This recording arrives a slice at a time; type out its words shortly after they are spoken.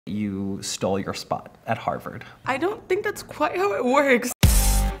You stole your spot at Harvard. I don't think that's quite how it works.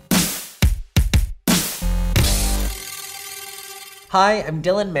 Hi, I'm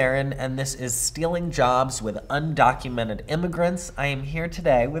Dylan Marin, and this is Stealing Jobs with Undocumented Immigrants. I am here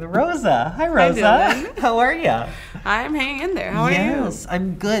today with Rosa. Hi, Rosa. Hi, How are you? I'm hanging in there. How are you? Yes,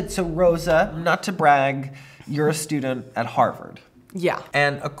 I'm good. So, Rosa, not to brag, you're a student at Harvard. Yeah.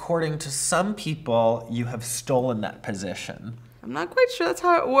 And according to some people, you have stolen that position. I'm not quite sure that's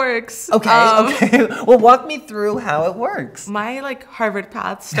how it works. Okay. Well, walk me through how it works. My Harvard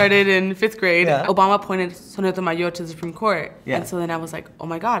path started in 5th grade. Yeah. Obama appointed Sotomayor to the Supreme Court. Yeah. And so then I was like, oh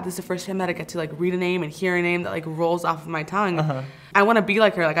my God, this is the first time that I get to read a name and hear a name that rolls off of my tongue. I want to be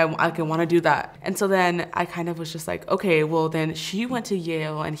like her. I want to do that. And so then I kind of was just like, okay, well then she went to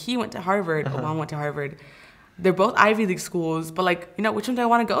Yale and he went to Harvard. Obama went to Harvard. They're both Ivy League schools, but which one do I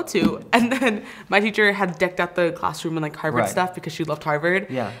want to go to? And then my teacher had decked out the classroom in Harvard stuff because she loved Harvard.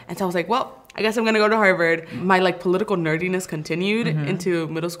 Yeah. And so I was like, well, I guess I'm gonna go to Harvard. My political nerdiness continued into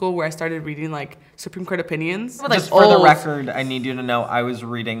middle school, where I started reading Supreme Court opinions. Just for the record, I need you to know I was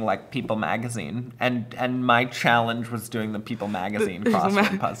reading People magazine, and my challenge was doing the People magazine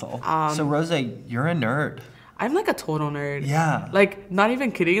crossword puzzle. So Rosa, you're a nerd. I'm a total nerd. Yeah. Not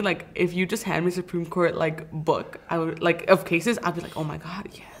even kidding. If you just hand me Supreme Court book, I would of cases, I'd be like, oh my God,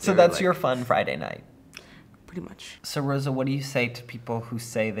 yes. So that's your fun Friday night. Pretty much. So Rosa, what do you say to people who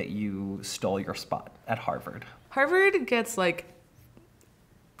say that you stole your spot at Harvard? Harvard gets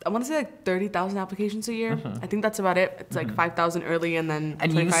I want to say 30,000 applications a year. I think that's about it. It's 5,000 early and then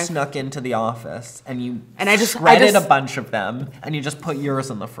 25. You snuck into the office and I just shredded a bunch of them and you just put yours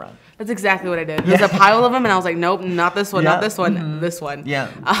in the front. That's exactly what I did. There's a pile of them and I was like, nope, not this one, not this one, this one.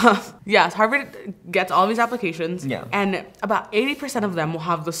 Yeah. Yes, Harvard gets all these applications. Yeah. And about 80% of them will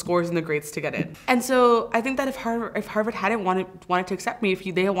have the scores and the grades to get in. And so I think that if Harvard hadn't wanted to accept me, if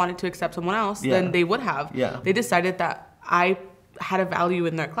they had wanted to accept someone else, then they would have. Yeah. They decided that I had a value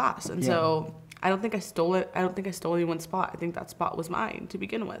in their class. And so I don't think I stole it. I don't think I stole anyone's spot. I think that spot was mine to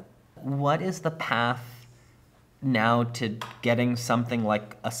begin with. What is the path now to getting something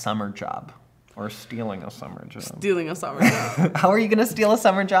like a summer job or stealing a summer job? Stealing a summer job. How are you going to steal a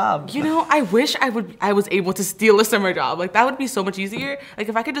summer job? I wish I was able to steal a summer job. That would be so much easier.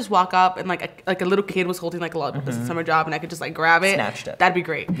 If I could just walk up and a little kid was holding a summer job and I could just grab it. Snatched it. That'd be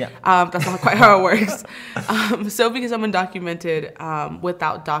great. Yeah. That's not quite how it works. So because I'm undocumented,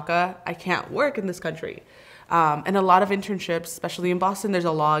 without DACA, I can't work in this country. And a lot of internships, especially in Boston, there's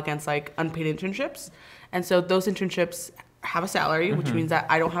a law against unpaid internships. And so those internships have a salary, which means that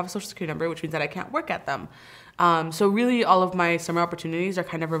I don't have a social security number, which means that I can't work at them. So really all of my summer opportunities are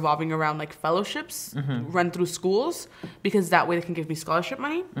kind of revolving around fellowships run through schools, because that way they can give me scholarship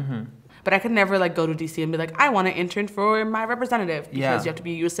money. But I could never go to DC and be like, I want to intern for my representative, because you have to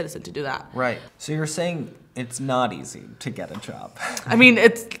be a U.S. citizen to do that. Right. So you're saying it's not easy to get a job. I mean,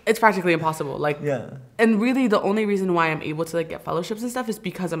 it's practically impossible. Yeah. And really the only reason why I'm able to get fellowships and stuff is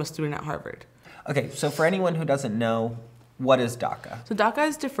because I'm a student at Harvard. Okay, so for anyone who doesn't know, what is DACA? So DACA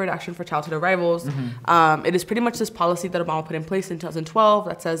is Deferred Action for Childhood Arrivals. It is pretty much this policy that Obama put in place in 2012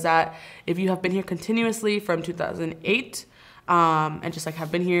 that says that if you have been here continuously from 2008 and just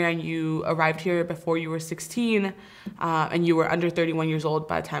have been here and you arrived here before you were 16 and you were under 31 years old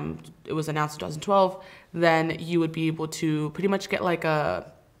by the time it was announced in 2012, then you would be able to pretty much get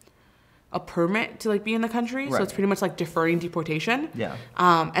a permit to be in the country. Right. So it's pretty much deferring deportation. Yeah.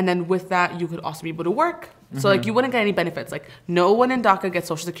 And then with that, you could also be able to work. So you wouldn't get any benefits. No one in DACA gets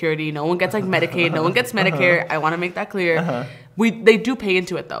Social Security. No one gets Medicaid. No one gets Medicare. I want to make that clear. They do pay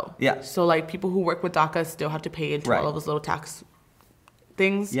into it though. Yeah. So people who work with DACA still have to pay into all of those little tax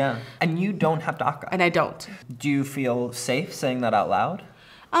things. Yeah. And you don't have DACA. And I don't. Do you feel safe saying that out loud?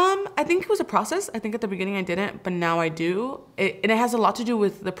 I think it was a process. I think at the beginning I didn't, but now I do. And it has a lot to do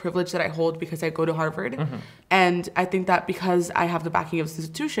with the privilege that I hold because I go to Harvard. And I think that because I have the backing of this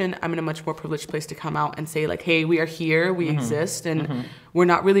institution, I'm in a much more privileged place to come out and say hey, we are here, we exist, and we're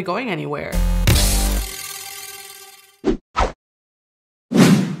not really going anywhere.